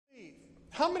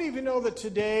How many of you know that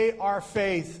today our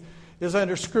faith is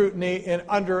under scrutiny and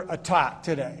under attack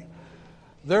today?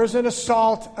 There's an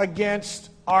assault against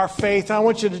our faith. I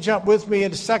want you to jump with me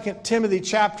into 2 Timothy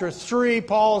chapter 3,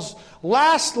 Paul's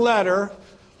last letter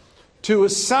to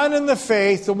his son in the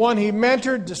faith, the one he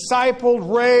mentored,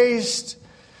 discipled, raised.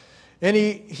 And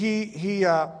he's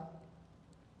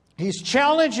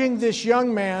challenging this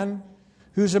young man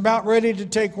who's about ready to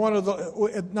take one of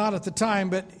the, not at the time,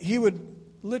 but he would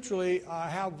literally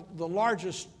have the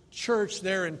largest church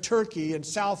there in Turkey in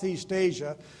Southeast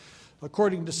Asia.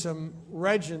 According to some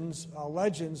legends,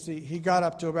 they got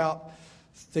up to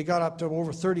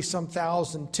over 30-some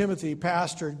thousand. Timothy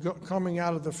pastored, coming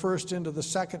out of the first into the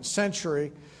second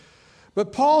century.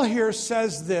 But Paul here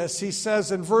says this. He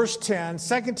says in verse 10,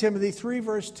 2 Timothy 3,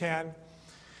 verse 10,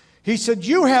 he said,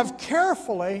 "You have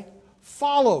carefully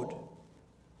followed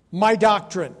my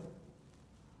doctrine,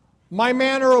 my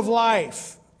manner of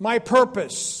life, my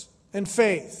purpose and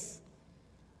faith,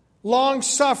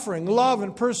 long-suffering, love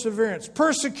and perseverance,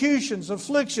 persecutions,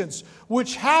 afflictions,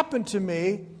 which happened to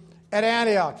me at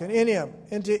Antioch and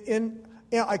in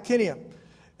Iconium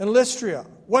and Lystra.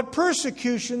 What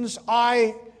persecutions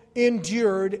I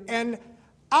endured, and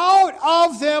out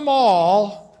of them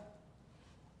all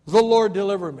the Lord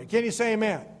delivered me." Can you say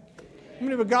amen? I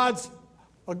mean, God's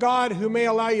a God who may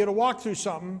allow you to walk through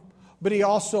something, but He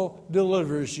also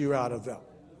delivers you out of them.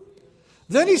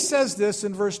 Then he says this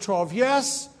in verse 12,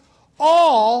 "Yes,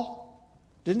 all,"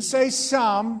 didn't say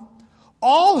some,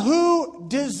 "all who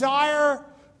desire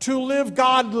to live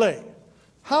godly."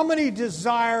 How many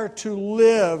desire to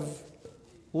live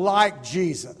like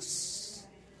Jesus?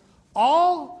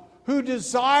 All who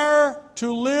desire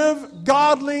to live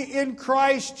godly in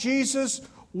Christ Jesus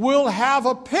will have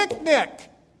a picnic.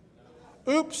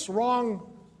 Oops, wrong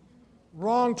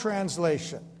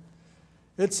translation.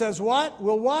 It says what?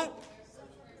 Will what?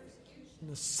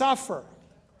 Suffer.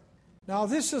 Now,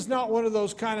 this is not one of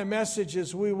those kind of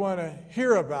messages we want to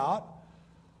hear about.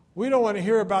 We don't want to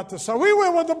hear about the suffering. We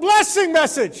want the blessing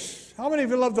message. How many of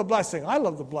you love the blessing? I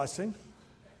love the blessing.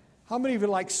 How many of you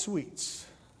like sweets?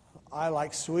 I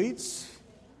like sweets.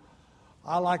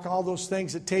 I like all those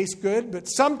things that taste good. But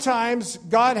sometimes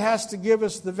God has to give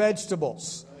us the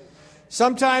vegetables.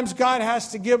 Sometimes God has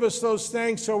to give us those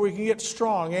things so we can get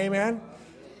strong. Amen?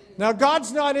 Now,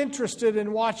 God's not interested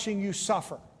in watching you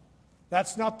suffer.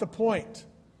 That's not the point.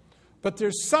 But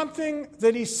there's something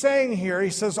that He's saying here. He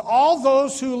says, all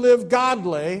those who live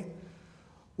godly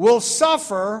will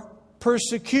suffer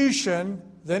persecution.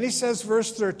 Then He says,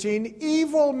 verse 13,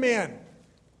 evil men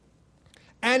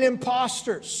and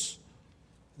impostors,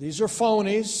 these are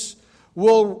phonies,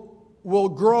 will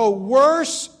grow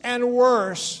worse and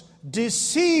worse,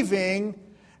 deceiving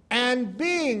and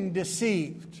being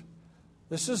deceived.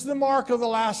 This is the mark of the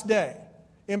last day.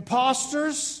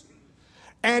 Impostors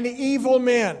and evil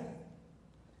men,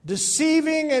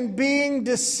 deceiving and being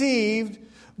deceived,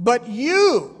 but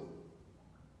you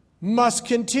must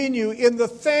continue in the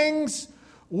things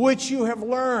which you have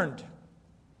learned,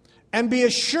 and be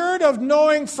assured of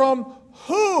knowing from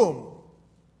whom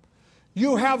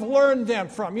you have learned them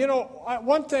from. You know,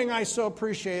 one thing I so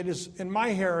appreciate is in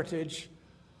my heritage,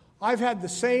 I've had the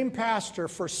same pastor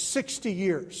for 60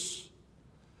 years.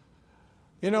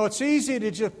 You know, it's easy to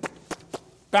just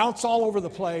bounce all over the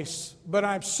place, but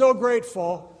I'm so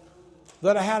grateful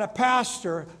that I had a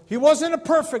pastor. He wasn't a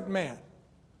perfect man,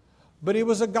 but he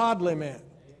was a godly man.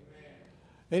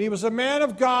 And he was a man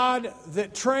of God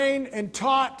that trained and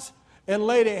taught and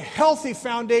laid a healthy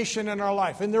foundation in our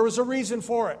life. And there was a reason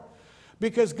for it.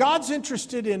 Because God's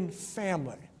interested in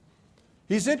family.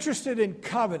 He's interested in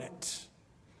covenant.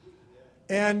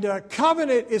 And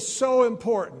covenant is so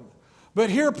important. But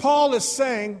here Paul is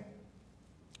saying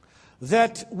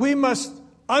that we must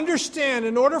understand,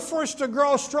 in order for us to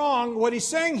grow strong, what he's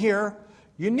saying here,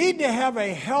 you need to have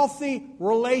a healthy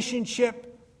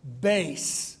relationship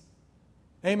base.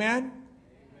 Amen?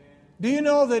 Do you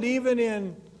know that even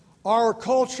in our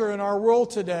culture, in our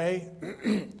world today,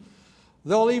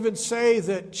 they'll even say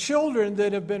that children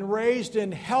that have been raised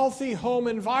in healthy home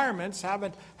environments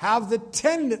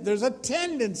there's a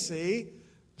tendency,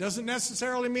 doesn't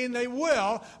necessarily mean they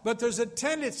will, but there's a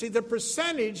tendency, the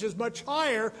percentage is much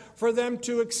higher for them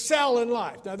to excel in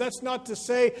life. Now, that's not to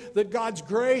say that God's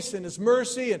grace and His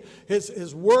mercy and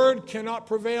His Word cannot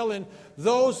prevail in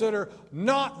those that are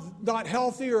not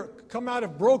healthy or come out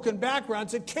of broken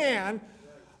backgrounds. It can.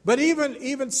 But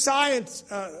even science,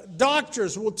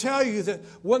 doctors will tell you that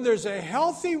when there's a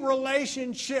healthy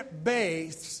relationship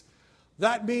base,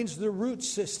 that means the root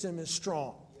system is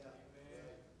strong.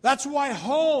 That's why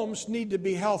homes need to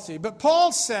be healthy. But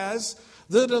Paul says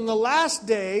that in the last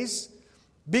days,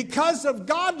 because of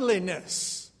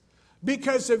godliness,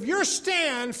 because of your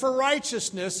stand for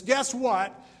righteousness, guess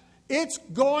what? It's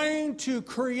going to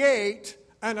create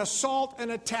an assault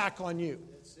and attack on you.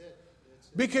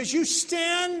 Because you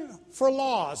stand for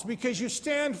laws, because you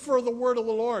stand for the word of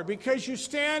the Lord, because you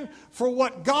stand for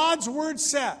what God's word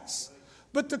says.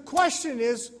 But the question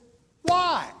is,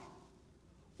 why?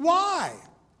 Why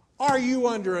are you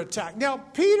under attack? Now,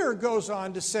 Peter goes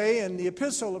on to say in the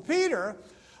Epistle of Peter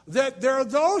that there are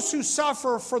those who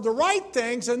suffer for the right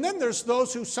things, and then there's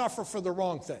those who suffer for the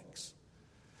wrong things.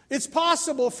 It's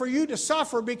possible for you to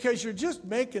suffer because you're just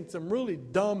making some really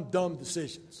dumb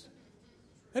decisions.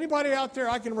 Anybody out there?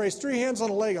 I can raise 3 hands on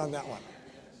a leg on that one.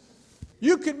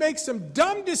 You could make some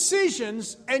dumb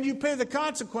decisions and you pay the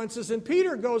consequences. And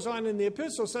Peter goes on in the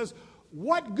epistle, says,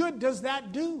 what good does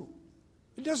that do?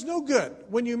 It does no good.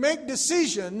 When you make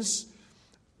decisions,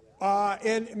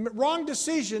 and wrong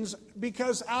decisions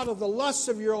because out of the lusts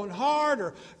of your own heart,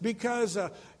 or because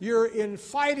you're in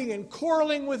fighting and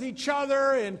quarreling with each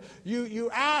other, and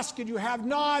you ask and you have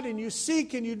not, and you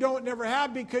seek and you don't never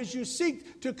have because you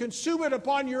seek to consume it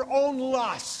upon your own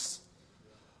lusts.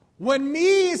 When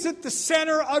me is at the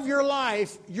center of your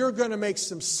life, you're going to make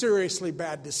some seriously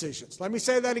bad decisions. Let me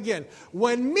say that again.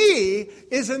 When me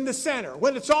is in the center,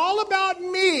 when it's all about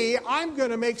me, I'm going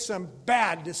to make some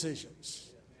bad decisions.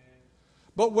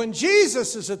 But when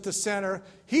Jesus is at the center,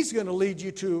 He's going to lead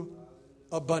you to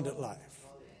abundant life.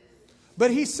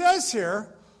 But He says here,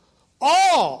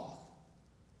 all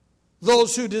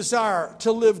those who desire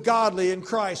to live godly in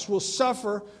Christ will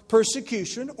suffer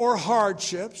persecution or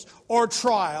hardships or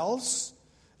trials.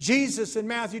 Jesus in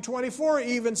Matthew 24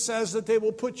 even says that they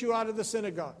will put you out of the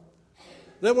synagogue.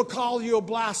 They will call you a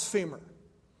blasphemer.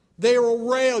 They will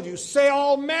rail you, say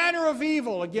all manner of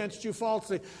evil against you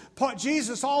falsely.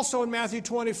 Jesus also in Matthew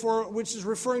 24, which is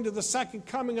referring to the second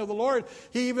coming of the Lord,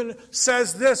 He even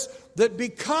says this, that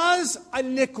because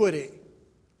iniquity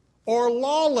or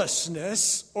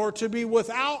lawlessness, or to be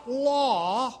without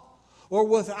law, or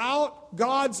without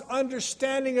God's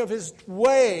understanding of His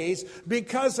ways,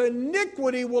 because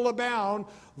iniquity will abound,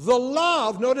 the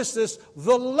love, notice this,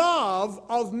 the love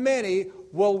of many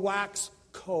will wax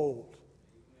cold.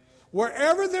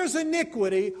 Wherever there's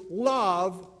iniquity,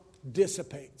 love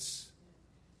dissipates.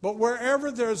 But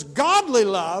wherever there's godly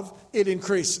love, it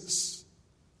increases.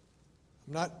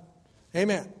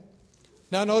 Amen.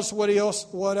 Now notice what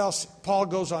else Paul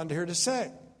goes on to here to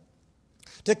say.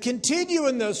 To continue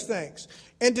in those things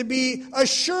and to be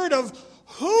assured of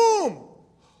whom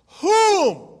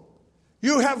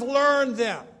you have learned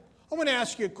them. I want to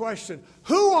ask you a question.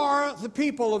 Who are the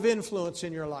people of influence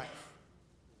in your life?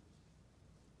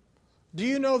 Do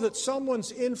you know that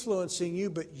someone's influencing you,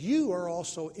 but you are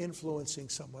also influencing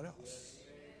someone else?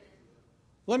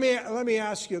 Let me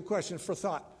ask you a question for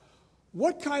thought.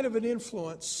 What kind of an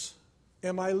influence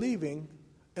am I leaving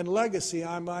and legacy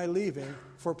am I leaving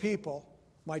for people,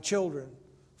 my children,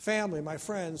 family, my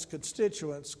friends,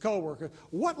 constituents, co-workers?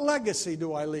 What legacy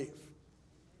do I leave?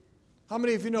 How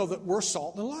many of you know that we're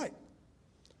salt and light?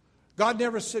 God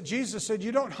never said, Jesus said,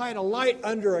 you don't hide a light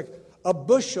under a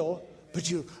bushel, but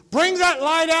you bring that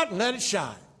light out and let it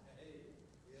shine.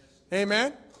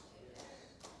 Amen?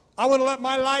 I want to let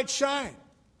my light shine.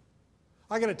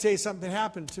 I got to tell you something that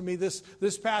happened to me this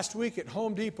past week at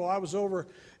Home Depot. I was over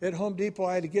at Home Depot.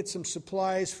 I had to get some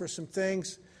supplies for some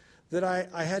things that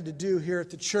I had to do here at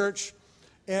the church.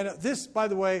 And this, by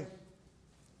the way,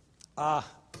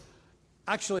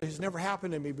 actually has never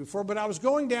happened to me before. But I was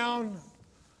going down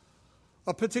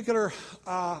a particular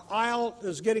aisle,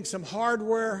 is getting some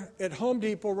hardware at Home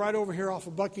Depot right over here off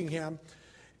of Buckingham.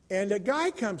 And a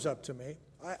guy comes up to me.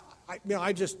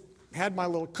 I just had my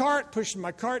little cart, pushing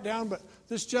my cart down, but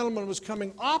this gentleman was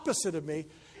coming opposite of me.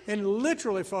 And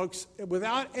literally, folks,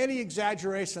 without any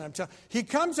exaggeration, he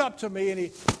comes up to me and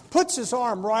he puts his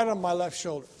arm right on my left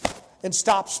shoulder and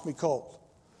stops me cold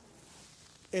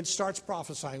and starts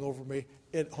prophesying over me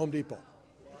at Home Depot.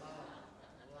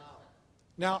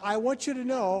 Now, I want you to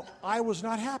know, I was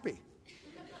not happy.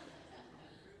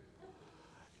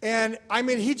 And,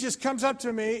 he just comes up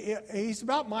to me. He's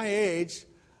about my age,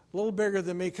 a little bigger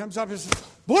than me. Comes up and says,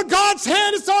 "Boy, God's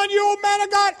hand is on you, oh man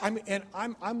of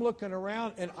God." I'm looking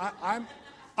around, and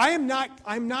I'm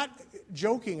not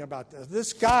joking about this.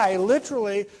 This guy,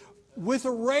 literally, with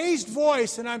a raised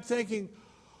voice, and I'm thinking,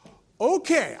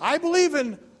 okay, I believe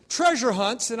in treasure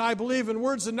hunts, and I believe in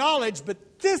words of knowledge,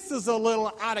 but this is a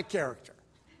little out of character.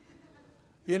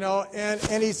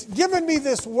 And he's given me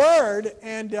this word,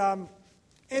 and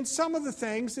some of the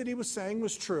things that he was saying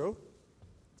was true.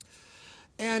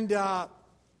 And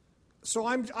So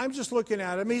I'm just looking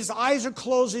at him. His eyes are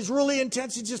closed. He's really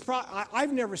intense.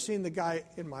 I've never seen the guy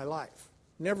in my life.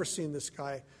 Never seen this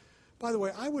guy. By the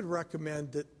way, I would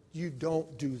recommend that you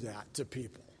don't do that to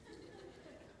people.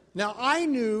 Now, I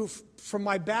knew from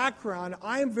my background,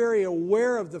 I am very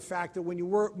aware of the fact that when you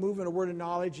move in a word of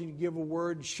knowledge and you give a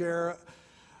word and share,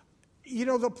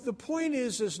 the point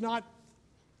is not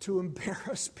to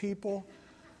embarrass people.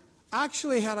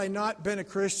 Actually, had I not been a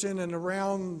Christian and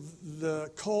around the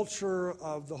culture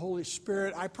of the Holy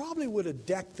Spirit, I probably would have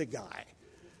decked the guy,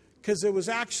 because it was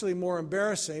actually more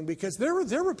embarrassing, because there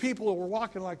were people who were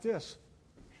walking like this.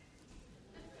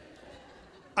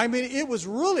 I mean, it was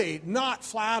really not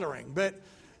flattering. But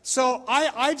so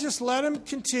I just let him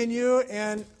continue,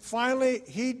 and finally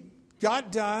he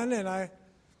got done, and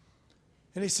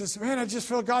he says, "Man, I just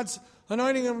feel God's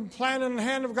anointing and planting the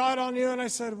hand of God on you." And I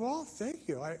said, "Well, thank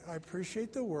you. I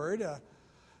appreciate the word."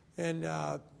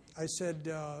 I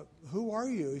said, "Who are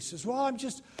you?" He says, "Well, I'm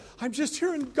just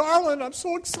here in Garland. I'm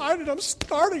so excited. I'm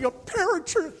starting a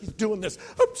parachurch." He's doing this.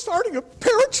 "I'm starting a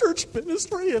parachurch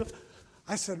ministry." And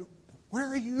I said, "Where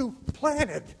are you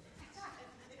planted?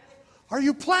 Are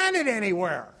you planted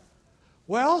anywhere?"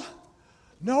 "Well,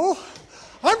 no.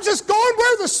 I'm just going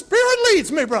where the Spirit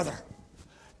leads me, brother."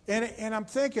 And I'm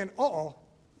thinking,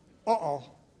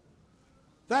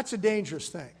 that's a dangerous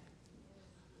thing.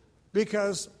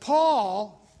 Because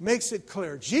Paul makes it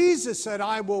clear. Jesus said,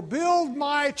 "I will build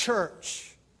my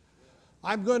church.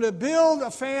 I'm going to build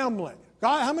a family."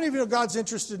 God, how many of you know God's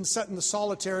interested in setting the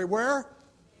solitary where?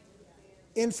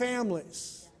 In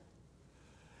families.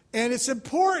 And it's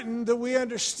important that we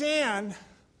understand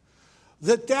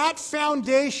that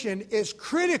foundation is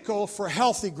critical for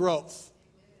healthy growth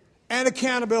and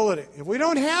accountability. If we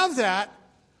don't have that,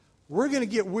 we're going to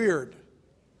get weird.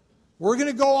 We're going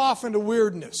to go off into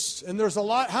weirdness. And there's a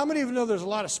lot. How many of you know there's a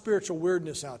lot of spiritual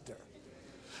weirdness out there?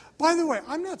 By the way,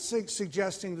 I'm not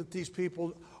suggesting that these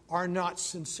people are not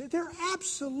sincere. They're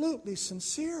absolutely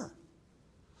sincere.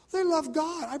 They love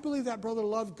God. I believe that brother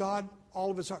loved God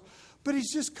all of his heart. But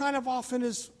he's just kind of off in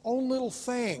his own little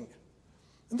thing.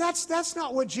 And that's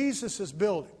not what Jesus is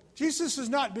building. Jesus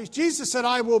said,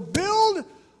 "I will build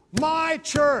my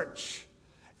church,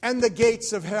 and the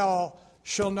gates of hell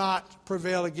shall not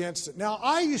prevail against it." Now,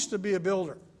 I used to be a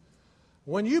builder.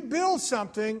 When you build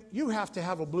something, you have to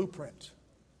have a blueprint.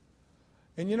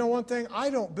 And you know one thing? I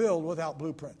don't build without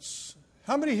blueprints.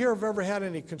 How many here have ever had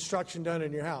any construction done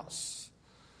in your house?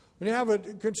 When you have a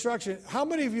construction, how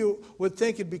many of you would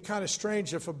think it'd be kind of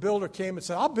strange if a builder came and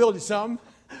said, "I'll build you something,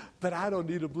 but I don't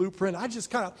need a blueprint. I just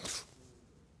kind of..."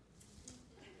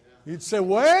 You'd say,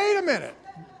 "Wait a minute."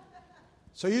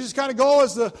 So you just kind of go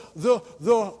as the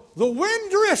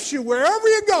wind drifts you wherever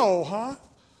you go, huh?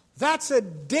 That's a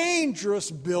dangerous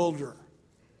builder.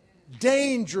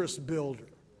 Dangerous builder.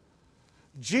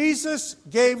 Jesus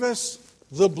gave us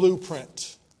the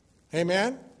blueprint.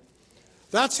 Amen?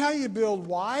 That's how you build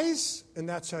wise, and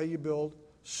that's how you build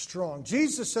strong.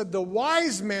 Jesus said the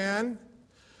wise man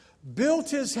built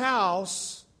his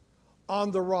house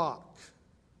on the rock.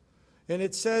 And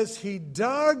it says he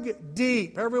dug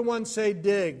deep. Everyone say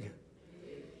dig.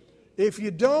 If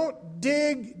you don't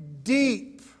dig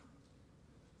deep,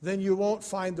 then you won't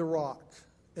find the rock.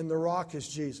 And the rock is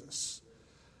Jesus.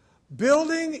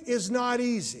 Building is not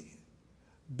easy.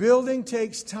 Building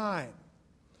takes time.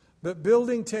 But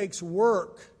building takes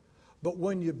work. But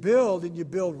when you build and you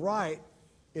build right,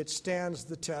 it stands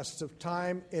the test of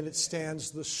time and it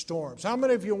stands the storms. How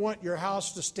many of you want your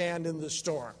house to stand in the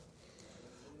storm?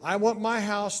 I want my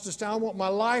house to stand. I want my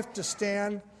life to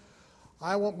stand.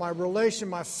 I want my relation,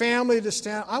 my family to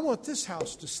stand. I want this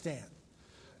house to stand.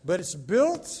 But it's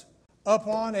built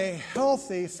upon a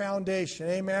healthy foundation.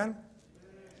 Amen?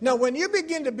 Now, when you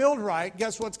begin to build right,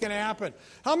 guess what's going to happen?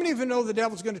 How many of you know the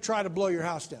devil's going to try to blow your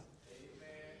house down?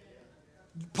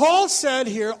 Paul said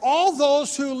here, all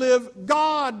those who live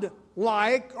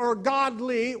God-like or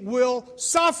godly will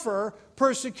suffer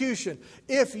persecution.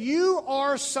 If you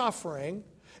are suffering,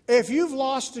 if you've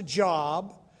lost a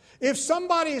job, if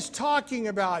somebody is talking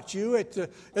about you at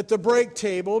the break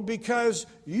table because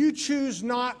you choose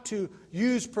not to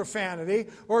use profanity,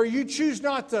 or you choose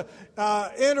not to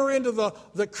enter into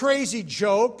the crazy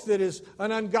joke that is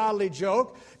an ungodly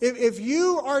joke, if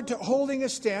you are holding a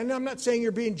stand, I'm not saying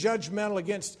you're being judgmental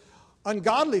against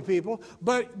ungodly people,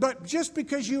 but just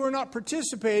because you are not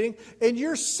participating and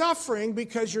you're suffering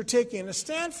because you're taking a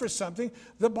stand for something,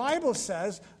 the Bible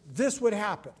says this would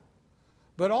happen.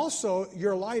 But also,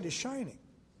 your light is shining.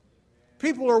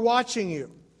 People are watching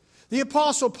you. The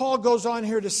Apostle Paul goes on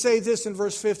here to say this in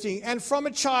verse 15. And from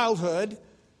a childhood,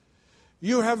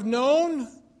 you have known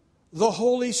the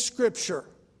Holy Scripture,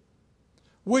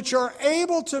 which are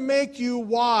able to make you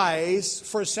wise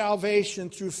for salvation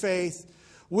through faith,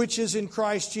 which is in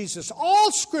Christ Jesus.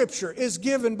 All Scripture is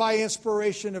given by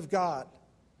inspiration of God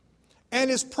and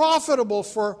is profitable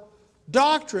for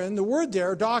doctrine. The word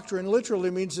there, doctrine, literally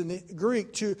means in the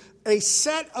Greek to a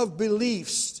set of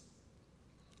beliefs,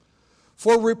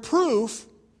 for reproof,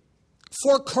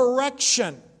 for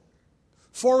correction,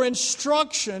 for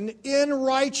instruction in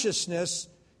righteousness.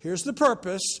 Here's the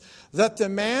purpose: that the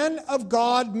man of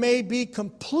God may be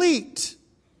complete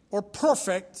or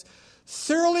perfect,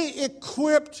 thoroughly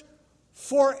equipped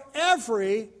for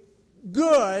every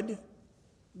good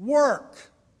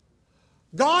work.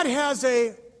 God has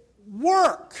a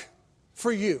work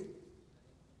for you.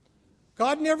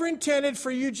 God never intended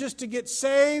for you just to get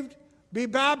saved, be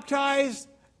baptized,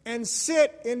 and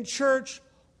sit in church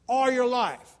all your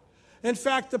life. In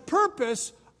fact, the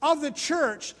purpose of the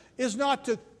church is not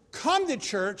to come to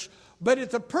church,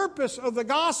 but the purpose of the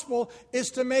gospel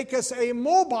is to make us a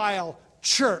mobile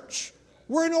church.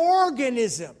 We're an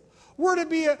organism. We're to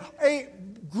be a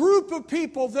group of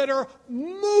people that are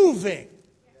moving.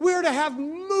 We're to have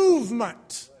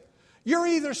movement. You're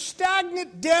either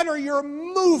stagnant, dead, or you're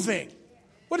moving.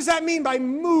 What does that mean by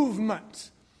movement?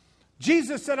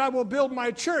 Jesus said, I will build my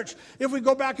church. If we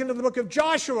go back into the book of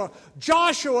Joshua,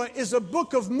 Joshua is a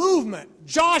book of movement.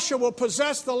 Joshua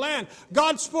possessed the land.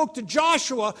 God spoke to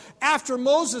Joshua after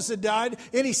Moses had died,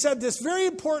 and he said this very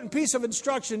important piece of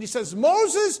instruction. He says,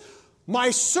 Moses, my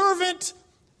servant,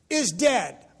 is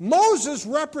dead. Moses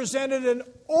represented an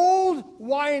old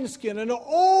wineskin, an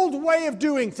old way of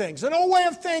doing things, an old way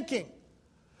of thinking.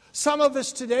 Some of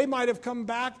us today might have come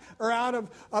back or out of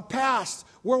a past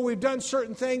where we've done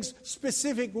certain things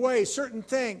specific ways, certain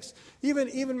things.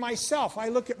 Even myself, I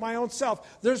look at my own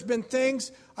self. There's been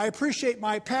things, I appreciate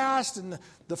my past and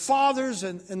the fathers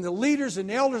and the leaders and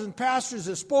elders and pastors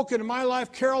that have spoken in my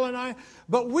life, Carol and I.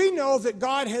 But we know that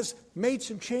God has made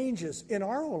some changes in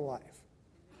our own life,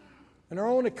 in our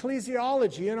own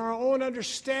ecclesiology, in our own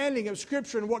understanding of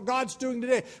Scripture and what God's doing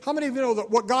today. How many of you know that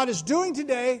what God is doing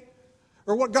today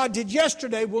or what God did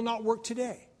yesterday will not work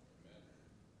today?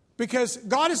 Because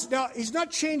God is now, He's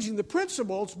not changing the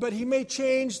principles, but He may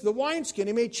change the wineskin.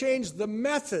 He may change the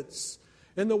methods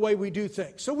in the way we do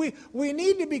things. So we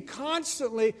need to be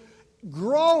constantly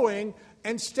growing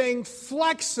and staying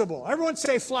flexible. Everyone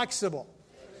say flexible.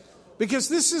 Because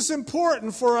this is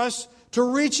important for us to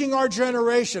reaching our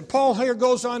generation. Paul here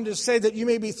goes on to say that you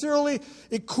may be thoroughly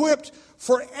equipped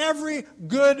for every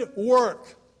good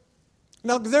work.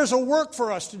 Now, there's a work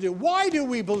for us to do. Why do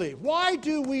we believe? Why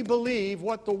do we believe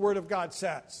what the Word of God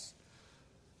says?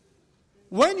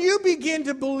 When you begin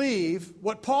to believe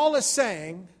what Paul is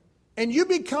saying, and you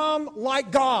become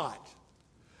like God,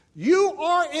 you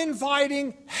are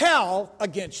inviting hell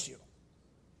against you.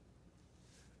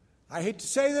 I hate to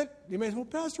say that. You may say, well,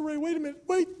 Pastor Ray, wait a minute.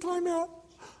 Wait, time out.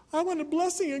 I want a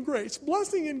blessing and grace.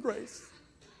 Blessing and grace.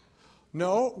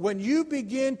 No, when you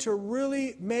begin to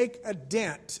really make a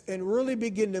dent and really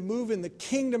begin to move in the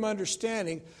kingdom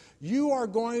understanding, you are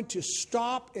going to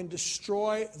stop and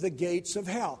destroy the gates of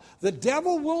hell. The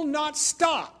devil will not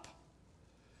stop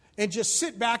and just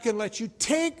sit back and let you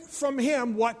take from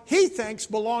him what he thinks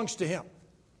belongs to him.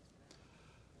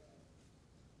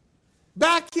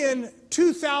 Back in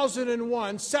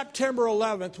 2001, September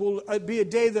 11th will be a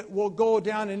day that will go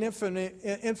down in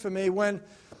infamy when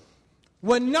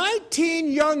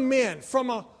 19 young men from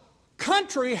a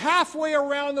country halfway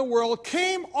around the world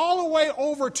came all the way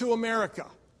over to America.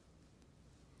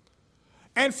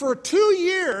 And for 2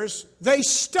 years, they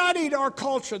studied our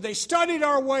culture. They studied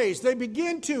our ways. They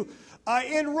began to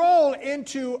enroll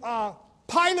into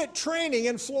pilot training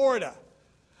in Florida.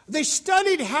 They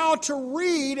studied how to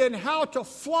read and how to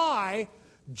fly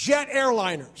jet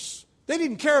airliners. They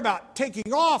didn't care about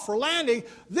taking off or landing.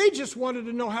 They just wanted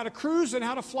to know how to cruise and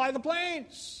how to fly the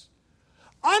planes.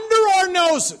 Under our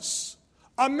noses,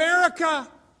 America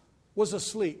was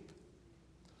asleep.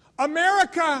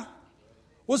 America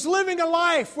was living a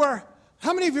life where,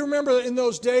 how many of you remember in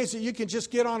those days that you could just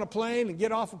get on a plane and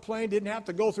get off a plane, didn't have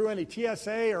to go through any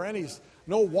TSA or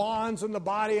no wands in the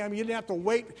body. I mean, you didn't have to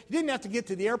wait. You didn't have to get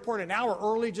to the airport an hour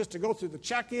early just to go through the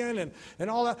check-in and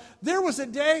all that. There was a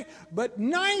day, but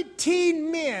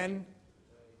 19 men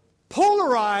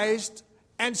polarized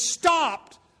and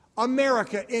stopped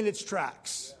America in its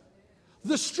tracks.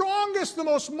 The strongest, the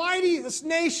most mightiest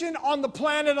nation on the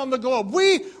planet, on the globe.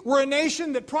 We were a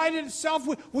nation that prided itself.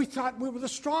 We thought we were the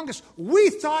strongest. We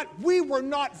thought we were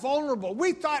not vulnerable.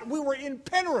 We thought we were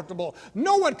impenetrable.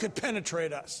 No one could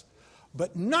penetrate us.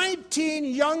 But 19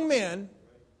 young men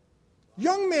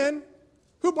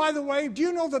who, by the way, do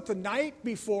you know that the night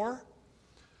before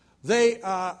they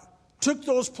took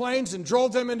those planes and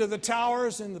drove them into the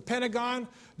towers in the Pentagon,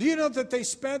 do you know that they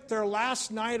spent their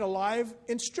last night alive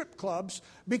in strip clubs?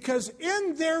 Because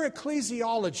in their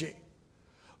ecclesiology,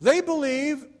 they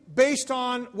believe, based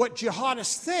on what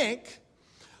jihadists think,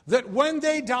 that when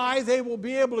they die, they will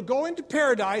be able to go into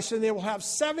paradise and they will have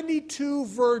 72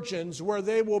 virgins where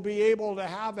they will be able to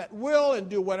have at will and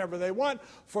do whatever they want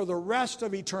for the rest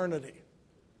of eternity.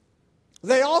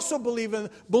 They also believe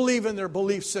in their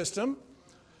belief system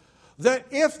that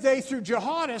if they, through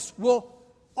jihadists, will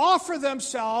offer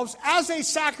themselves as a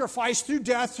sacrifice through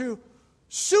death, through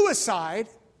suicide,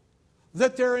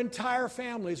 that their entire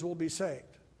families will be saved.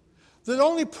 The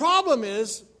only problem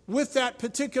is with that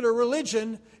particular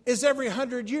religion is every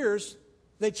 100 years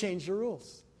they change the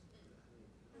rules.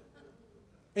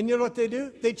 And you know what they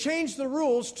do? They change the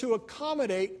rules to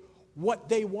accommodate what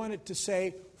they want it to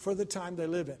say for the time they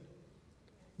live in.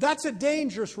 That's a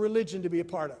dangerous religion to be a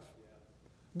part of.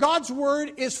 God's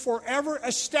word is forever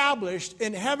established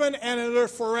in heaven and on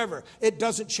earth forever. It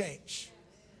doesn't change.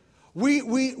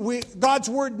 God's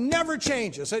word never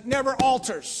changes. It never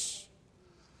alters.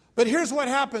 But here's what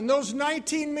happened. Those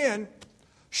 19 men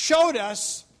showed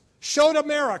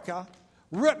America,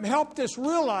 helped us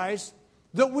realize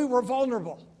that we were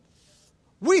vulnerable.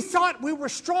 We thought we were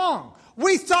strong.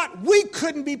 We thought we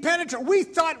couldn't be penetrated. We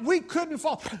thought we couldn't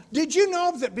fall. Did you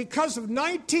know that because of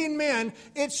 19 men,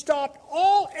 it stopped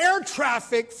all air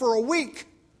traffic for a week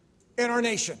in our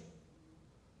nation,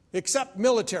 except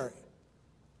military?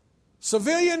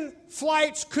 Civilian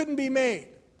flights couldn't be made.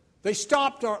 They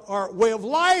stopped our way of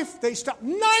life. They stopped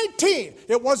 19.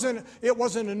 It wasn't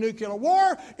a nuclear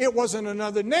war. It wasn't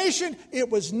another nation. It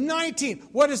was 19.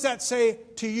 What does that say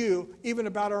to you, even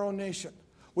about our own nation?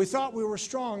 We thought we were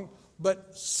strong,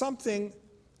 but something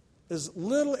as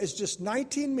little as just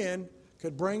 19 men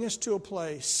could bring us to a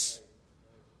place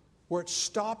where it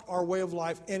stopped our way of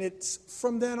life. And it's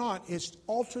from then on, it's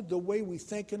altered the way we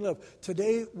think and live.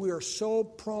 Today, we are so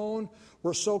prone,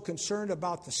 we're so concerned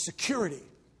about the security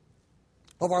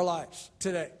of our lives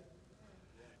today.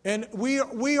 And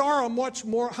we are a much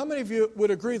more, how many of you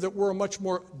would agree that we're a much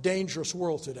more dangerous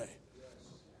world today?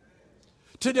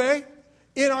 Today,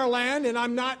 in our land, and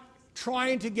I'm not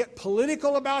trying to get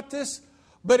political about this,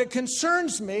 but it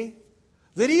concerns me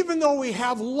that even though we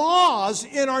have laws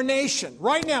in our nation,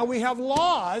 right now we have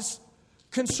laws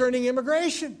concerning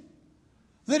immigration,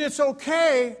 that it's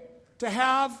okay to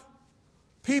have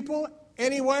people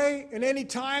anyway and any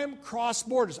time cross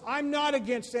borders. I'm not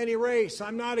against any race.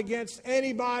 I'm not against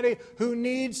anybody who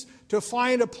needs to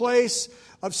find a place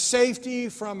of safety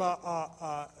from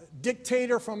a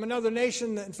dictator from another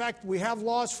nation. In fact, we have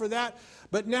laws for that.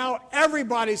 But now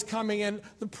everybody's coming in.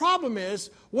 The problem is,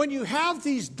 when you have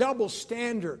these double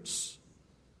standards,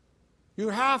 you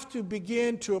have to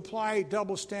begin to apply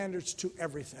double standards to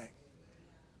everything.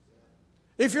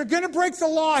 If you're going to break the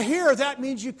law here, that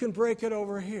means you can break it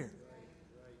over here.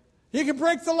 You can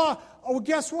break the law. Oh,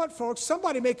 guess what, folks?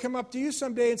 Somebody may come up to you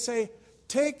someday and say,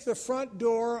 take the front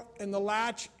door and the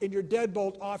latch and your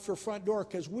deadbolt off your front door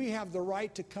because we have the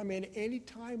right to come in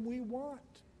anytime we want.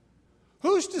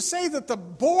 Who's to say that the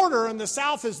border in the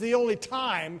South is the only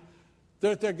time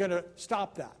that they're going to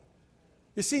stop that?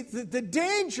 You see, the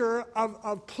danger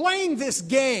of playing this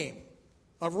game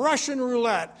of Russian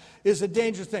roulette is a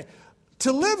dangerous thing.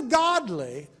 To live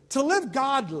godly,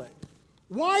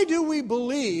 why do we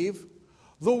believe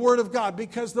the Word of God?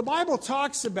 Because the Bible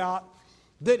talks about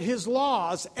that His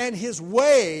laws and His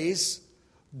ways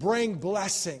bring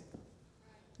blessing.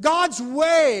 God's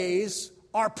ways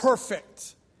are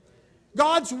perfect.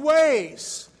 God's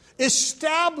ways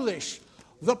establish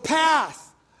the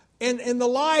path in the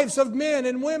lives of men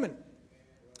and women.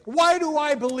 Why do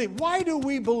I believe? Why do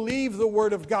we believe the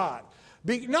Word of God?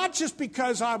 Not just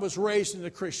because I was raised in a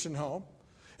Christian home.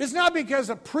 It's not because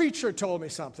a preacher told me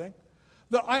something.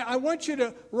 I want you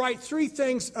to write three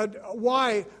things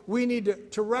why we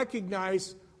need to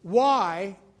recognize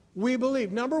why we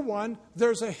believe. Number one,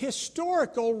 there's a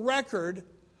historical record,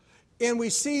 and we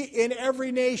see in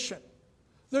every nation.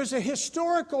 There's a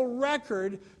historical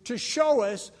record to show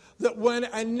us that when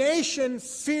a nation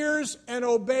fears and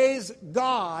obeys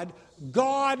God,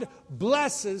 God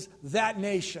blesses that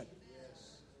nation.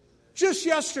 Just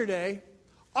yesterday,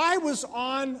 I was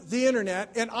on the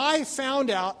internet and I found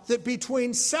out that between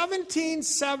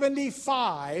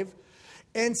 1775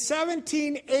 and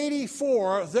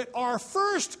 1784, that our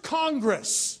first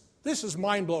Congress, this is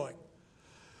mind-blowing,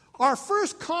 our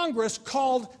first Congress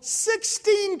called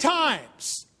 16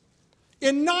 times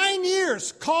in 9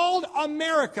 years, called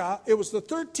America, it was the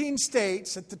 13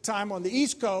 states at the time on the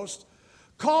East Coast,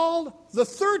 called the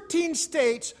 13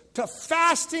 states to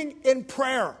fasting and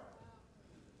prayer.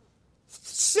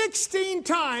 16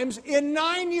 times in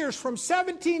 9 years, from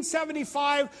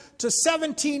 1775 to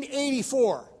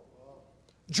 1784.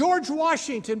 George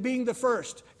Washington being the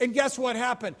first. And guess what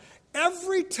happened?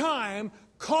 Every time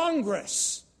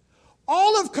Congress,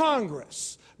 all of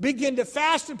Congress, began to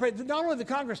fast and pray, not only the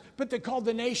Congress, but they called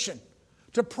the nation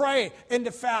to pray and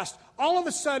to fast. All of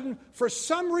a sudden, for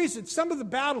some reason, some of the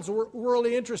battles were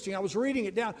really interesting. I was reading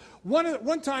it down.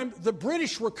 One time, the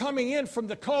British were coming in from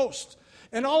the coast,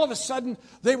 and all of a sudden,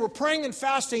 they were praying and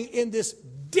fasting, and this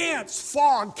dense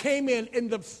fog came in, and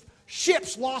the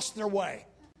ships lost their way.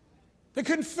 They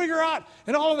couldn't figure out,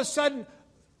 and all of a sudden,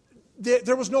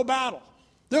 there was no battle.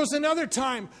 There was another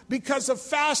time, because of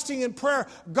fasting and prayer,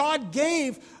 God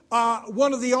gave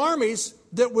one of the armies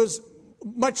that was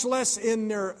much less in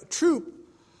their troop.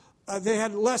 They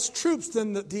had less troops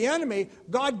than the enemy.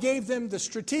 God gave them the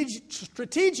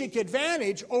strategic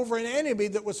advantage over an enemy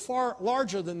that was far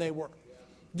larger than they were.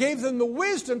 Gave them the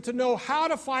wisdom to know how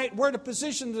to fight, where to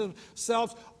position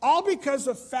themselves, all because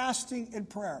of fasting and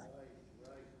prayer.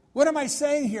 What am I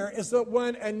saying here is that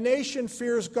when a nation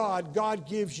fears God, God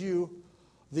gives you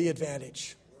the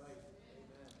advantage.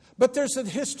 But there's a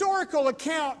historical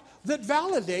account that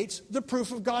validates the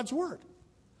proof of God's word.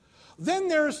 Then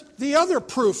there's the other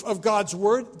proof of God's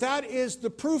word. That is the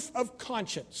proof of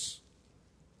conscience.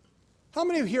 How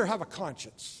many of you here have a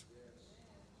conscience?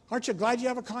 Aren't you glad you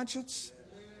have a conscience?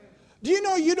 Do you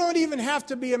know you don't even have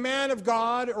to be a man of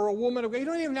God or a woman of God? You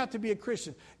don't even have to be a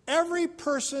Christian. Every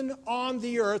person on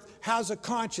the earth has a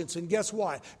conscience. And guess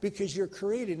why? Because you're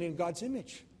created in God's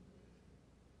image.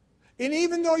 And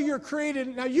even though you're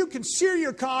created, now you can sear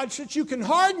your conscience, you can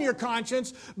harden your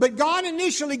conscience, but God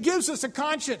initially gives us a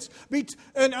conscience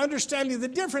and understanding the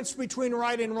difference between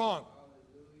right and wrong.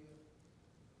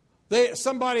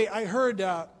 Somebody I heard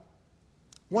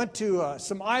went to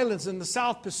some islands in the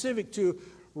South Pacific, to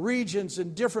regions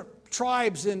and different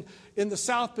tribes in the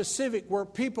South Pacific where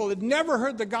people had never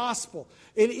heard the gospel.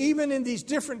 And even in these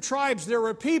different tribes, there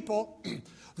were people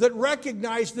that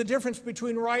recognized the difference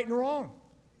between right and wrong.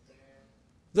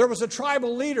 There was a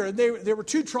tribal leader, and there were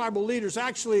two tribal leaders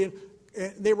actually,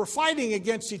 and they were fighting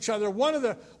against each other. One of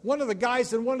the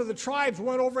guys in one of the tribes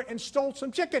went over and stole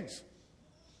some chickens.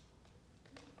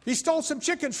 He stole some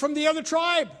chickens from the other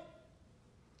tribe.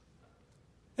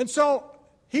 And so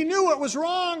he knew it was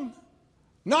wrong,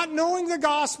 not knowing the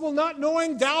gospel, not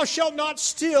knowing thou shalt not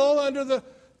steal under the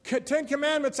Ten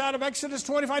Commandments out of Exodus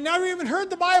 25. Never even heard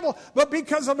the Bible, but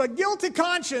because of a guilty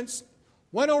conscience,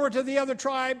 went over to the other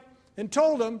tribe and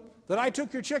told him that I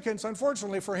took your chickens.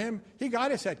 Unfortunately for him, he got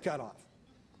his head cut off.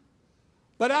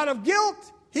 But out of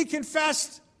guilt, he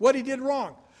confessed what he did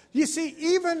wrong. You see,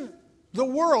 even the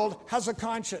world has a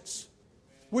conscience,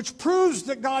 which proves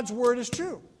that God's word is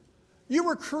true. You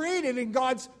were created in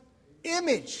God's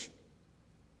image.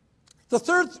 The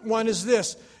third one is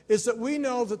this, is that we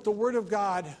know that the word of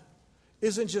God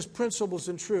isn't just principles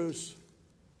and truths.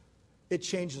 It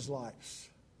changes lives.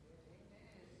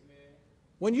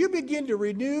 When you begin to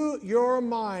renew your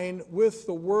mind with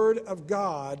the Word of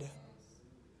God,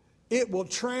 it will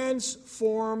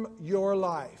transform your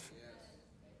life.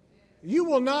 You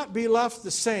will not be left the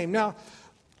same. Now,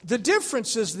 the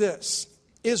difference is this,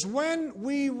 is when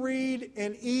we read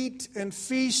and eat and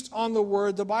feast on the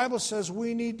Word, the Bible says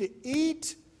we need to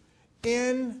eat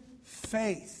in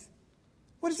faith.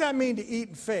 What does that mean to eat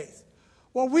in faith?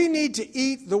 Well, we need to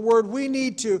eat the Word. We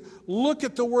need to look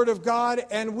at the Word of God,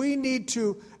 and we need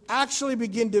to actually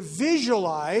begin to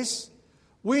visualize.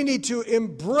 We need to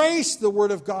embrace the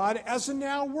Word of God as a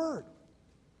now Word.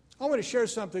 I want to share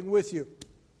something with you.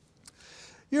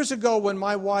 Years ago when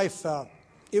my wife, I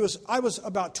was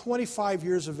about 25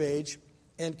 years of age,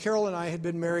 and Carol and I had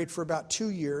been married for about 2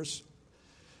 years.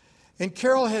 And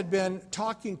Carol had been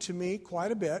talking to me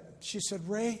quite a bit. She said,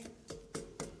 Ray,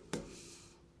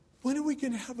 when are we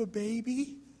going to have a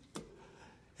baby?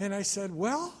 And I said,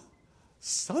 well,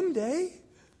 someday.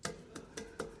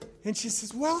 And she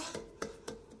says, well,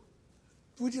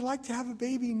 would you like to have a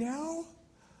baby now?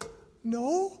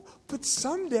 No, but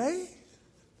someday.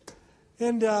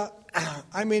 And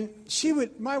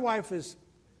my wife is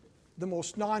the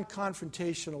most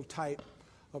non-confrontational type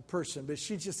of person, but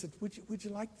she just said, would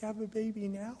you like to have a baby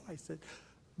now? I said,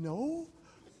 no,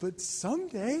 but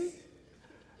someday,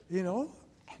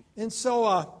 And so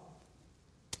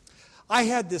I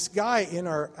had this guy in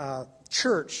our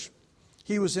church.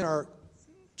 He was in our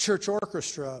church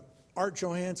orchestra, Art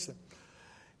Johansson.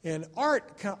 And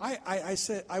Art, I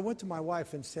said, I went to my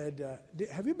wife and said,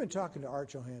 have you been talking to Art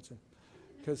Johansson?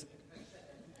 Because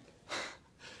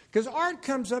Art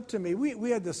comes up to me. We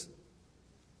had this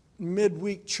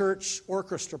midweek church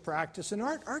orchestra practice, and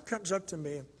Art comes up to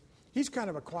me. He's kind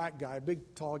of a quiet guy,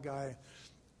 big, tall guy.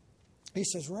 He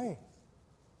says, Ray,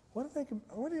 what do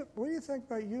you think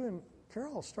about you and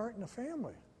Carol starting a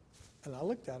family? And I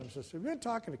looked at him and said, have you been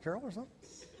talking to Carol or something?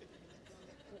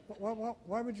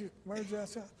 Why would you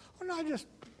ask that? Oh, no, I just,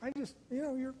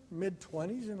 you're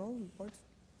mid-20s,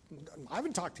 I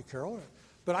haven't talked to Carol,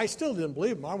 but I still didn't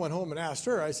believe him. I went home and asked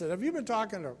her. I said, have you been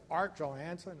talking to Art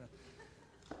Johansson?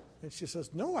 And she says,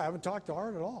 no, I haven't talked to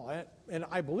Art at all. And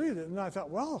I believed it. And I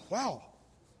thought, well, wow,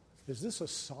 is this a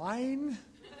sign?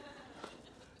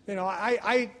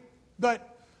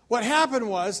 But what happened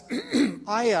was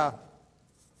I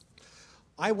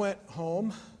went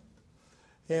home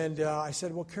and I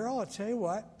said, well, Carol, I'll tell you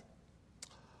what.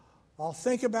 I'll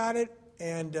think about it.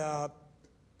 And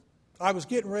I was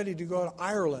getting ready to go to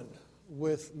Ireland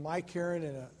with Mike Karen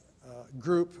and a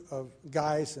group of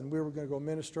guys, and we were going to go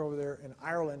minister over there in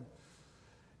Ireland.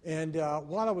 And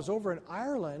while I was over in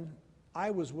Ireland,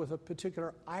 I was with a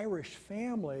particular Irish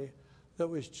family that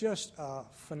was just a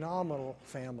phenomenal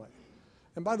family.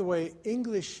 And by the way,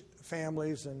 English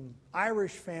families and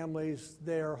Irish families,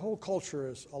 their whole culture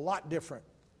is a lot different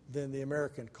than the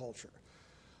American culture.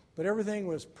 But everything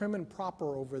was prim and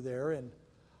proper over there, and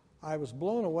I was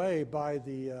blown away by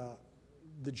the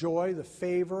joy, the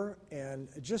favor, and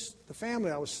just the family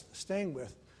I was staying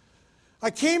with. I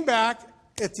came back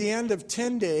at the end of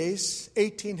 10 days,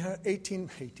 18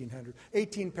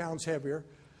 pounds heavier.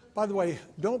 By the way,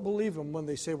 don't believe them when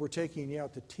they say we're taking you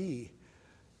out to tea.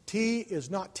 Tea is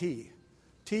not tea.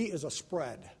 Tea is a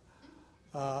spread.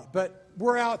 But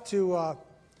we're out to,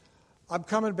 I'm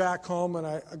coming back home, and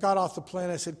I got off the plane.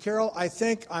 I said, Carol, I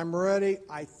think I'm ready.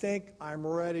 I think I'm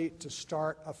ready to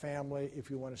start a family if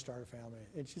you want to start a family.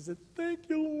 And she said, thank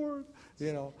you, Lord.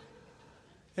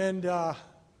 And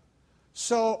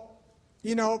so,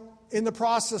 in the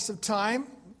process of time,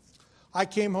 I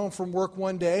came home from work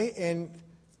one day, and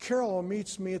Carol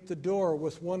meets me at the door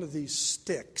with one of these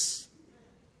sticks.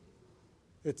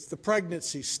 It's the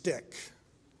pregnancy stick.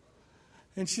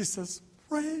 And she says,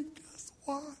 Ray, guess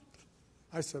what?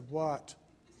 I said, what?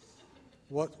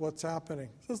 What's happening?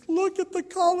 She says, look at the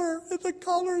color. The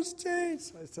color's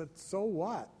changed. I said, so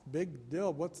what? Big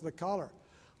deal. What's the color?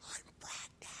 I'm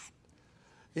pregnant.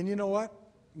 And you know what?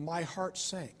 My heart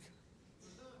sank.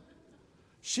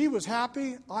 She was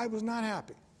happy. I was not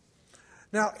happy.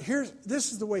 Now,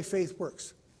 this is the way faith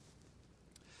works.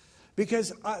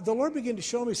 Because the Lord began to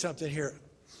show me something here.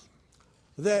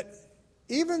 That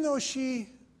even though she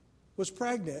was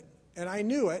pregnant, and I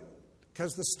knew it,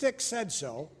 because the stick said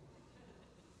so,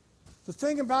 the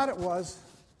thing about it was,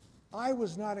 I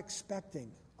was not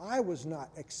expecting. I was not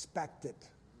expected.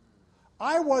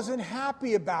 I wasn't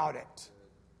happy about it.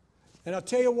 And I'll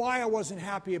tell you why I wasn't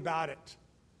happy about it.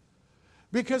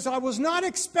 Because I was not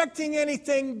expecting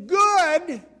anything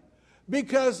good,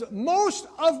 because most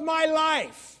of my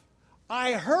life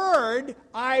I've heard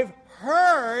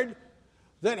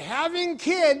that having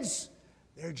kids,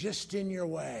 they're just in your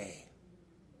way.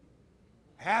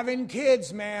 Having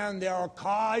kids, man, they'll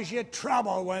cause you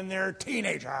trouble when they're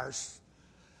teenagers.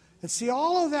 And see,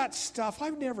 all of that stuff,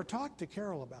 I've never talked to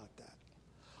Carol about that.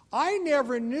 I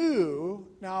never knew,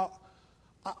 now,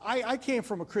 I came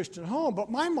from a Christian home,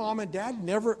 but my mom and dad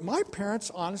never, my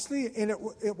parents, honestly, and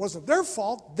it wasn't their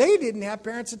fault, they didn't have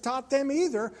parents that taught them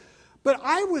either, but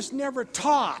I was never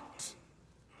taught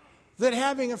that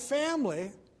having a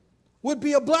family would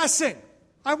be a blessing.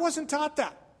 I wasn't taught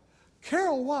that.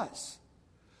 Carol was.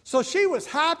 So she was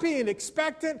happy and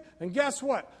expectant, and guess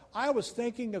what? I was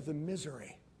thinking of the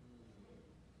misery.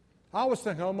 I was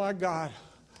thinking, oh my God,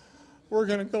 we're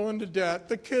going to go into debt.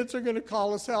 The kids are going to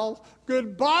call us hell.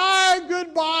 Goodbye,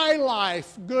 goodbye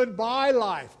life. Goodbye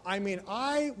life. I mean,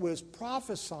 I was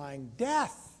prophesying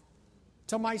death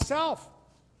to myself.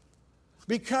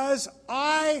 Because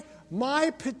my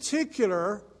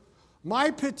particular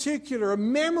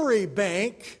memory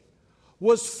bank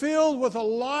was filled with a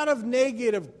lot of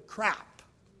negative crap,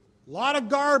 a lot of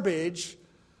garbage,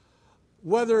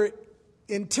 whether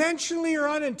intentionally or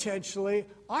unintentionally.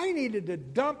 I needed to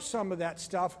dump some of that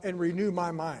stuff and renew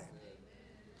my mind.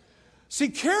 See,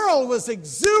 Carol was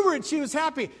exuberant. She was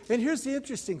happy. And here's the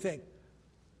interesting thing.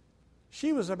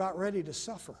 She was about ready to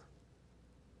suffer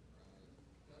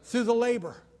through the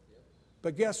labor.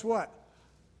 But guess what?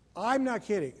 I'm not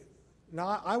kidding.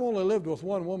 Now, I've only lived with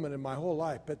one woman in my whole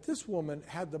life, but this woman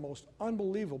had the most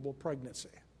unbelievable pregnancy.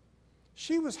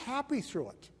 She was happy through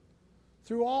it.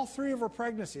 through all 3 of her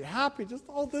pregnancy. Happy, just,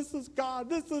 oh, this is God.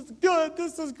 This is good.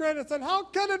 This is great. I said, how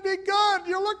can it be good?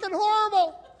 You're looking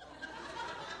horrible.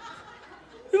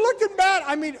 You're looking bad.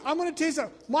 I mean, I'm going to tell you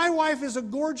something. My wife is a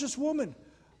gorgeous woman.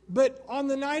 But on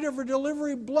the night of her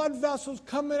delivery, blood vessels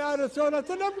coming out of her throat. I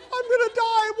said, I'm going to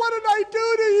die. What did I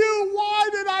do to you? Why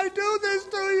did I do this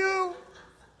to you?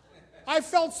 I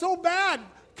felt so bad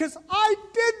because I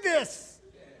did this.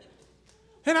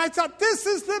 And I thought, this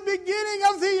is the beginning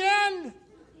of the end.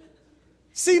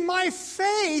 See, my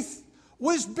faith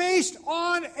was based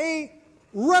on a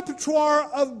repertoire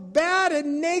of bad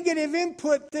and negative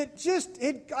input that just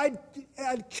I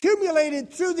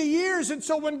accumulated through the years. And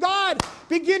so when God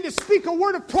began to speak a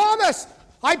word of promise,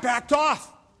 I backed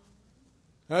off.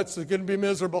 That's going to be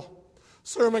miserable.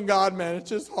 Serving God, man, it's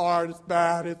just hard. It's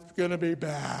bad. It's going to be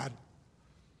bad.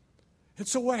 And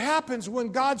so what happens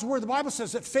when God's word, the Bible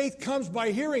says that faith comes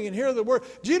by hearing and hearing the word.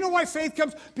 Do you know why faith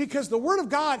comes? Because the word of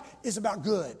God is about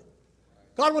good.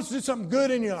 God wants to do something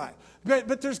good in your life.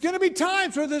 But there's going to be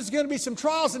times where there's going to be some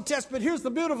trials and tests. But here's the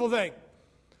beautiful thing.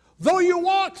 Though you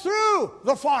walk through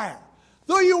the fire,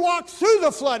 though you walk through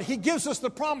the flood, he gives us the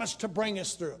promise to bring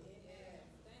us through.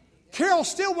 Carol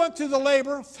still went through the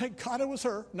labor. Thank God it was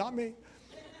her, not me.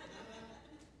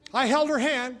 I held her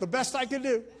hand the best I could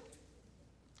do.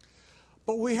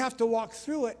 But we have to walk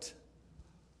through it.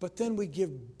 But then we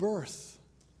give birth.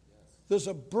 There's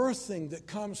a birthing that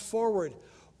comes forward.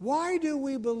 Why do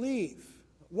we believe?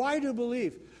 Why do we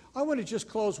believe? I want to just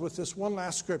close with this one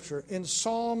last scripture in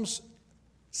Psalms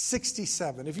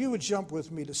 67. If you would jump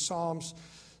with me to Psalms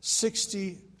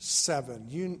 67.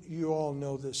 You all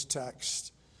know this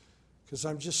text because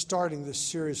I'm just starting this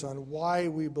series on why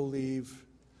we believe.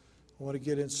 I want to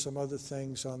get into some other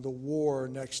things on the war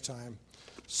next time.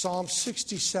 Psalm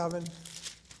 67.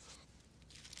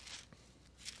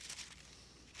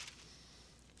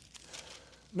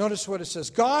 Notice what it says.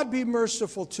 God be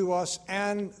merciful to us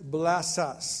and bless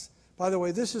us. By the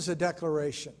way, this is a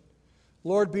declaration.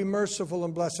 Lord, be merciful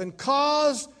and bless. And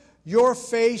cause your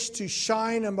face to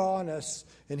shine upon us.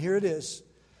 And here it is.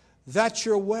 That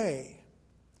your way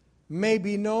may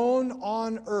be known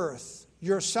on earth.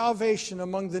 Your salvation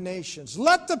among the nations.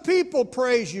 Let the people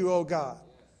praise you, O God.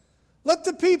 Let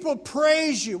the people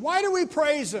praise you. Why do we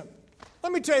praise Him?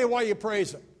 Let me tell you why you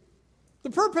praise Him. The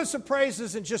purpose of praise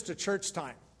isn't just a church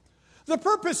time. The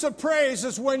purpose of praise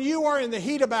is when you are in the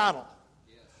heat of battle.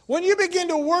 Yes. When you begin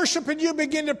to worship and you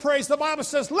begin to praise, the Bible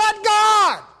says, let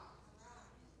God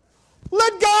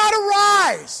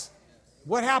arise.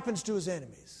 What happens to His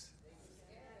enemies?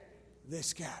 They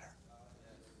scatter.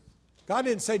 God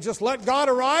didn't say just let God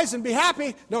arise and be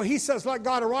happy. No, He says let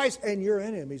God arise and your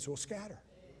enemies will scatter.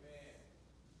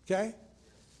 Okay?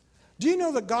 Do you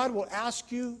know that God will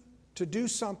ask you to do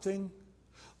something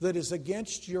that is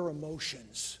against your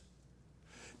emotions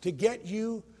to get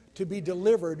you to be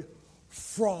delivered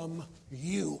from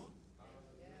you?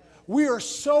 We are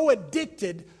so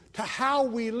addicted to how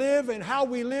we live, and how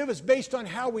we live is based on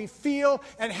how we feel,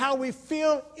 and how we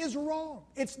feel is wrong.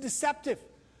 It's deceptive.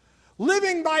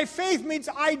 Living by faith means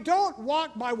I don't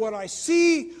walk by what I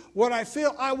see, what I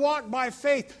feel. I walk by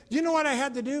faith. Do you know what I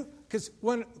had to do? Because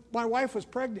when my wife was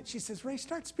pregnant, she says, Ray,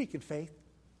 start speaking faith.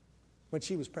 When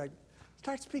she was pregnant.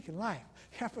 Start speaking life.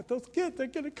 Yeah, but those kids, they're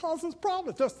going to cause us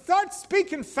problems. So start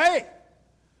speaking faith.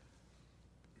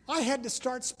 I had to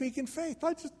start speaking faith.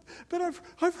 But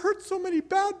I've heard so many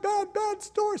bad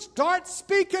stories. Start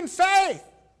speaking faith.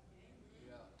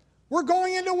 We're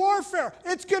going into warfare.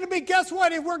 It's going to be, guess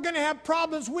what? If we're going to have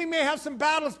problems, we may have some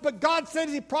battles, but God said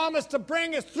He promised to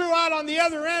bring us through out on the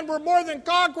other end. We're more than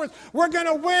conquerors. We're going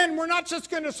to win. We're not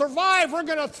just going to survive. We're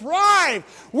going to thrive.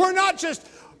 We're not just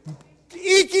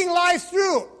eking life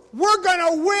through. We're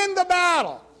going to win the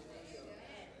battle.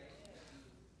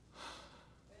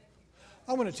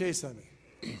 I want to tell you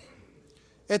something.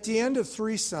 At the end of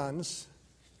 3 sons,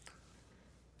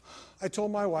 I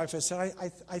told my wife, I said,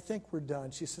 I think we're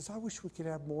done. She says, I wish we could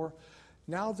have more.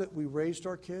 Now that we raised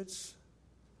our kids,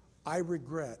 I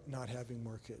regret not having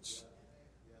more kids.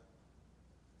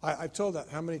 I've told that.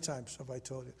 How many times have I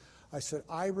told you? I said,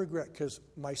 I regret, because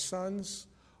my sons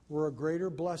were a greater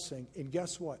blessing. And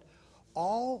guess what?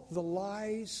 All the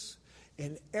lies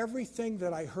and everything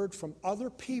that I heard from other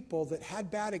people that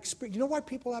had bad experiences. You know why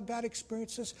people have bad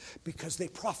experiences? Because they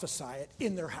prophesy it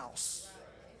in their house.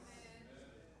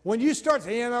 When you start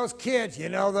saying, those kids,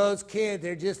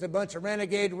 they're just a bunch of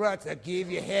renegade ruts that give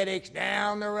you headaches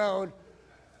down the road.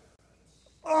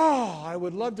 Oh, I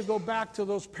would love to go back to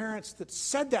those parents that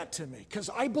said that to me, because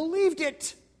I believed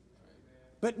it.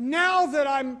 But now that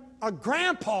I'm a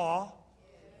grandpa,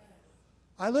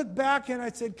 I look back and I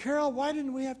said, Carol, why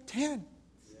didn't we have 10?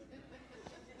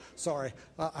 Sorry,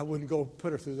 I wouldn't go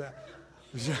put her through that.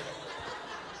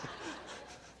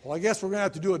 Well, I guess we're going to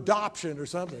have to do adoption or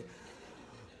something.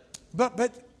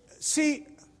 But see,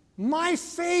 my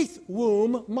faith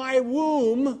womb, my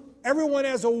womb, everyone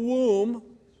has a womb.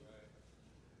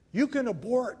 You can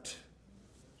abort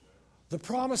the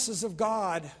promises of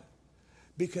God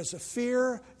because of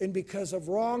fear and because of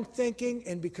wrong thinking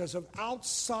and because of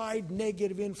outside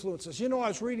negative influences. You know, I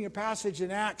was reading a passage in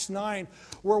Acts 9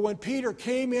 where when Peter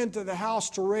came into the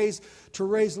house to raise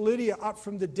Lydia up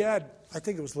from the dead, I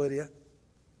think it was Lydia,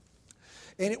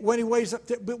 and when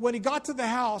he got to the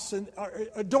house, and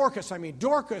Dorcas,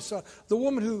 the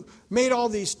woman who made all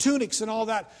these tunics and all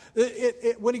that,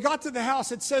 when he got to the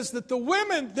house, it says that the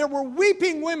women, there were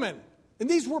weeping women, and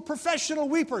these were professional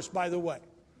weepers, by the way.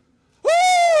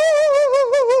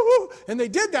 And they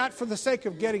did that for the sake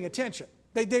of getting attention.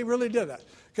 They really did that.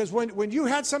 Because when you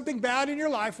had something bad in your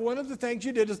life, one of the things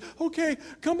you did is, okay,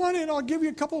 come on in, I'll give you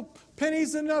a couple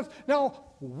pennies and now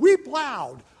weep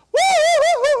loud.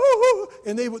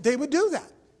 And they would do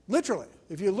that, literally.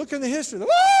 If you look in the history,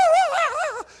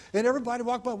 and everybody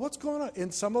walked by, what's going on?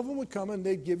 And some of them would come and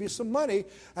they'd give you some money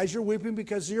as you're weeping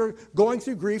because you're going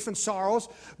through grief and sorrows.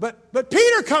 But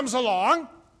Peter comes along.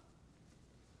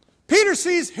 Peter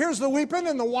sees, here's the weeping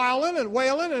and the wailing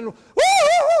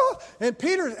and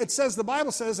Peter, it says, the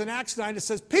Bible says in Acts 9, it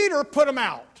says, Peter put them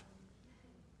out.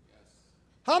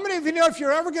 How many of you know if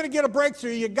you're ever going to get a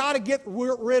breakthrough, you got to get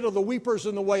rid of the weepers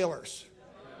and the wailers?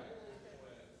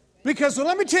 Because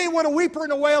let me tell you what a weeper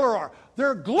and a wailer are.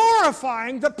 They're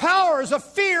glorifying the powers of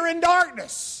fear and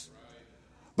darkness.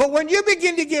 But when you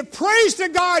begin to give praise to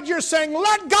God, you're saying,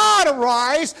 let God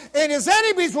arise and his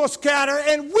enemies will scatter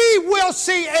and we will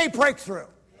see a breakthrough.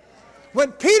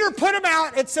 When Peter put him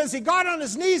out, it says he got on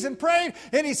his knees and prayed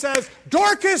and he says,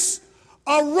 Dorcas,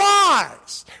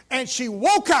 arise. And she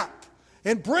woke up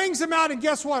and brings him out, and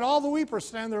guess what? All the weepers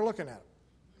stand there looking at him.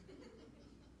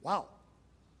 Wow.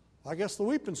 I guess the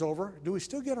weeping's over. Do we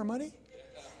still get our money?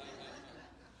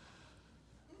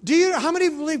 How many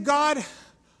believe God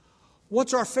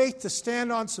wants our faith to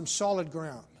stand on some solid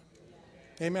ground?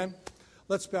 Amen.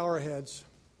 Let's bow our heads.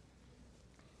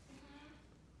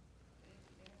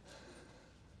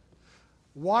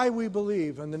 Why we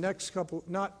believe, and the next couple,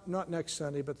 not next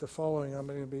Sunday, but the following, I'm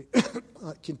going to be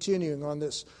continuing on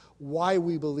this why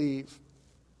we believe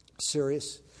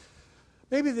series.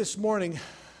 Maybe this morning,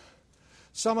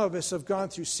 some of us have gone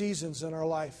through seasons in our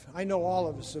life. I know all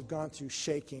of us have gone through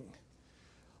shaking.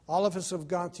 All of us have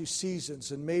gone through seasons,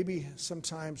 and maybe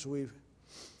sometimes let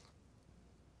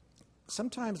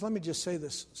me just say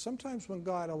this, sometimes when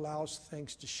God allows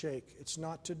things to shake, it's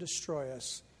not to destroy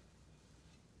us.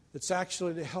 It's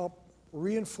actually to help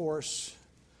reinforce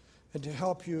and to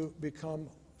help you become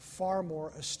far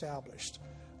more established.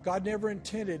 God never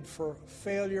intended for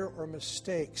failure or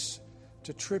mistakes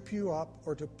to trip you up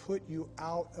or to put you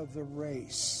out of the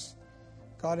race.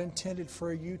 God intended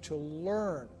for you to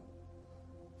learn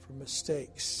from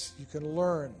mistakes. You can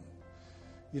learn.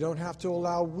 You don't have to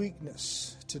allow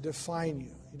weakness to define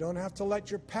you. You don't have to let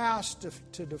your past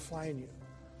to define you.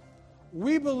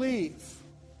 We believe,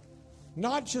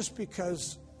 not just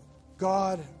because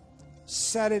God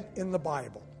said it in the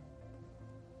Bible.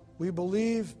 We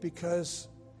believe because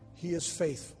he is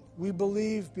faithful. We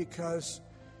believe because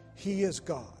he is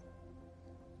God.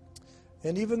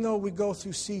 And even though we go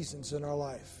through seasons in our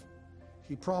life,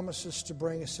 he promises to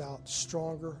bring us out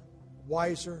stronger,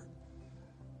 wiser,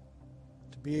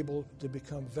 to be able to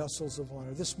become vessels of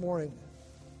honor. This morning,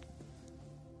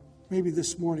 maybe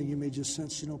this morning you may just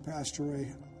sense, Pastor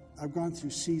Ray, I've gone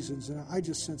through seasons, and I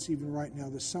just sense even right now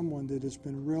there's someone that has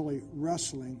been really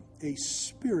wrestling a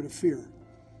spirit of fear.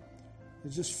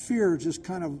 It's just fear, just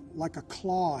kind of like a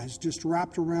claw, has just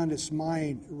wrapped around its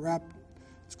mind, wrapped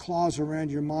its claws around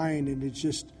your mind, and it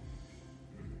just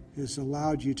has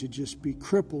allowed you to just be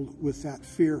crippled with that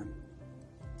fear.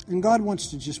 And God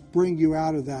wants to just bring you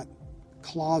out of that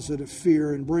closet of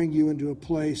fear and bring you into a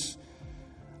place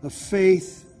of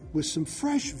faith with some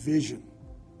fresh vision.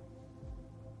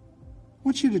 I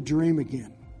want you to dream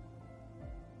again.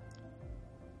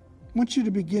 I want you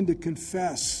to begin to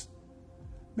confess.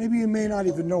 Maybe you may not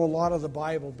even know a lot of the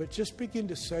Bible, but just begin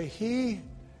to say, he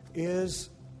is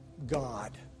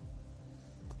God.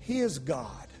 He is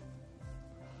God.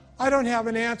 I don't have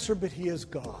an answer, but he is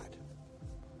God.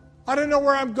 I don't know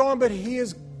where I'm going, but he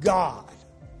is God.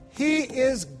 He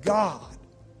is God.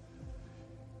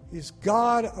 He's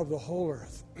God of the whole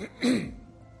earth.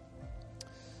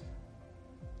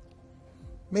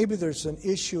 Maybe there's an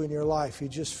issue in your life. You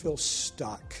just feel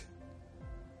stuck.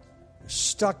 You're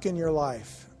stuck in your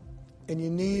life. And you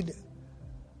need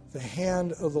the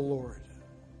hand of the Lord.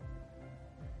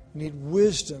 You need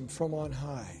wisdom from on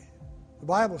high. The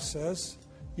Bible says,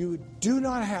 you do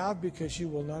not have because you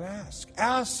will not ask.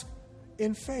 Ask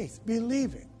in faith,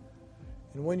 believing.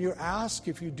 And when you ask,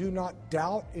 if you do not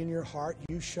doubt in your heart,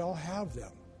 you shall have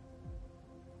them.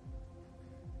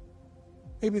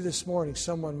 Maybe this morning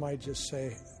someone might just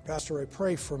say, Pastor Ray,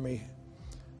 pray for me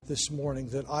this morning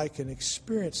that I can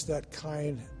experience that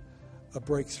kind of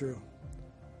breakthrough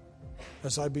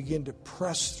as I begin to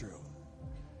press through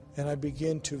and I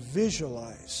begin to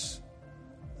visualize,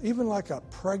 even like a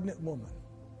pregnant woman.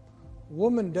 A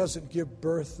woman doesn't give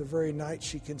birth the very night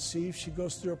she conceives. She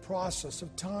goes through a process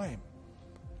of time.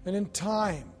 And in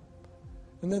time,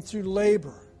 and then through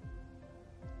labor,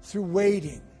 through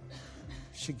waiting,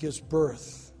 she gives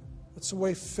birth. That's the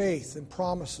way faith and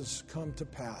promises come to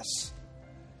pass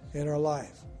in our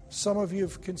life. Some of you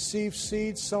have conceived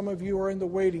seeds. Some of you are in the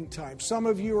waiting time. Some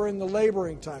of you are in the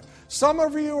laboring time. Some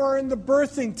of you are in the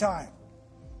birthing time.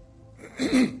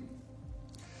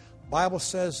 Bible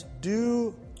says,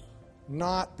 do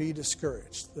not be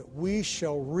discouraged, that we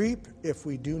shall reap if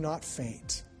we do not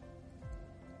faint.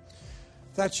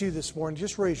 If that's you this morning,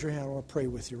 just raise your hand. I want to pray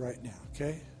with you right now,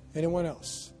 okay? Anyone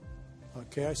else?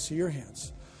 Okay, I see your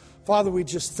hands. Father, we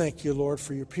just thank you, Lord,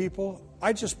 for your people.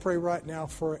 I just pray right now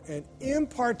for an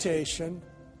impartation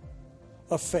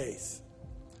of faith.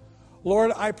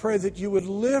 Lord, I pray that you would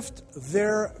lift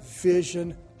their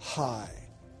vision high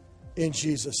in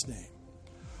Jesus' name.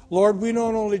 Lord, we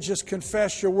don't only just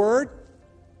confess your word,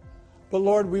 but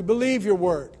Lord, we believe your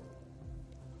word.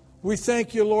 We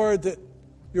thank you, Lord, that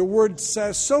your word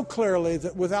says so clearly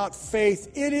that without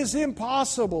faith, it is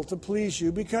impossible to please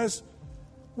you because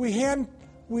we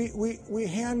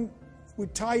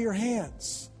tie your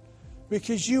hands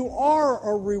because you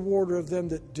are a rewarder of them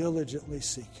that diligently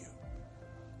seek you.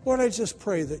 Lord, I just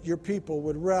pray that your people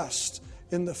would rest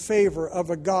in the favor of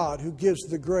a God who gives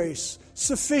the grace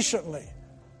sufficiently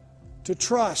to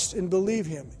trust and believe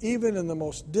him, even in the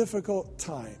most difficult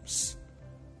times.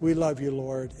 We love you,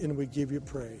 Lord, and we give you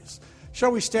praise.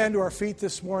 Shall we stand to our feet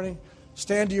this morning?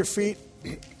 Stand to your feet.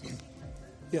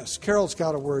 Yes, Carol's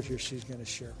got a word here she's going to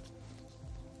share.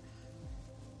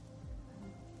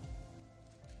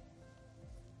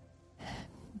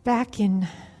 Back in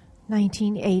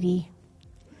 1980,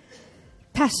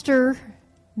 Pastor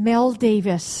Mel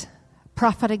Davis,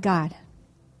 prophet of God,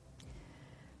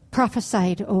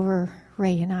 prophesied over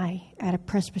Ray and I at a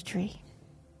presbytery.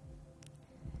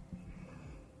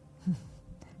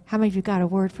 How many of you got a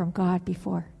word from God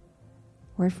before?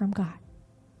 Word from God.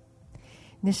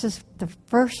 And this is the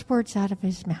first words out of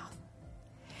his mouth.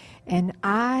 And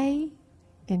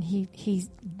he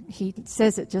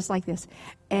says it just like this.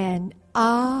 And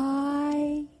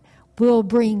I will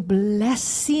bring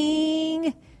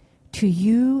blessing to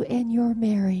you and your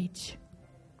marriage.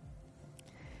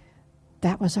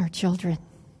 That was our children.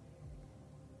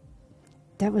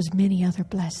 That was many other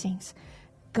blessings.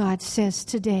 God says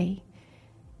today,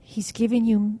 he's given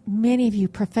you, many of you,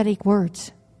 prophetic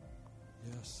words.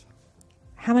 Yes.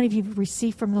 How many of you have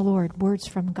received from the Lord words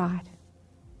from God?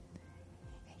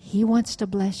 He wants to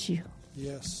bless you.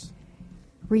 Yes.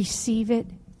 Receive it.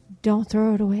 Don't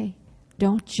throw it away.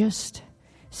 Don't just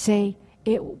say,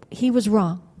 he was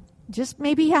wrong. Just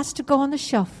maybe he has to go on the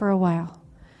shelf for a while.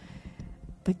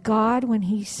 But God, when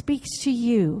he speaks to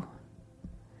you,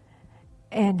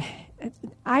 and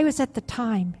I was at the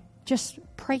time just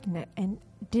pregnant and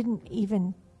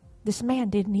this man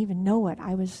didn't even know it.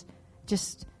 I was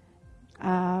just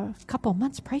a couple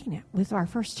months pregnant with our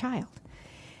first child.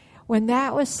 When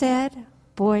that was said,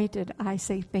 boy, did I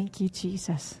say, thank you,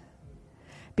 Jesus.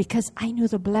 Because I knew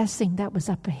the blessing that was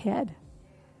up ahead.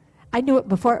 I knew it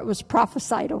before it was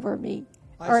prophesied over me.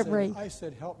 I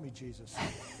said, help me, Jesus.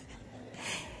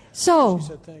 So, she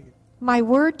said, thank you. My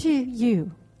word to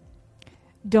you,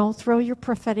 don't throw your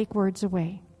prophetic words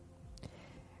away.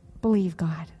 Believe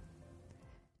God.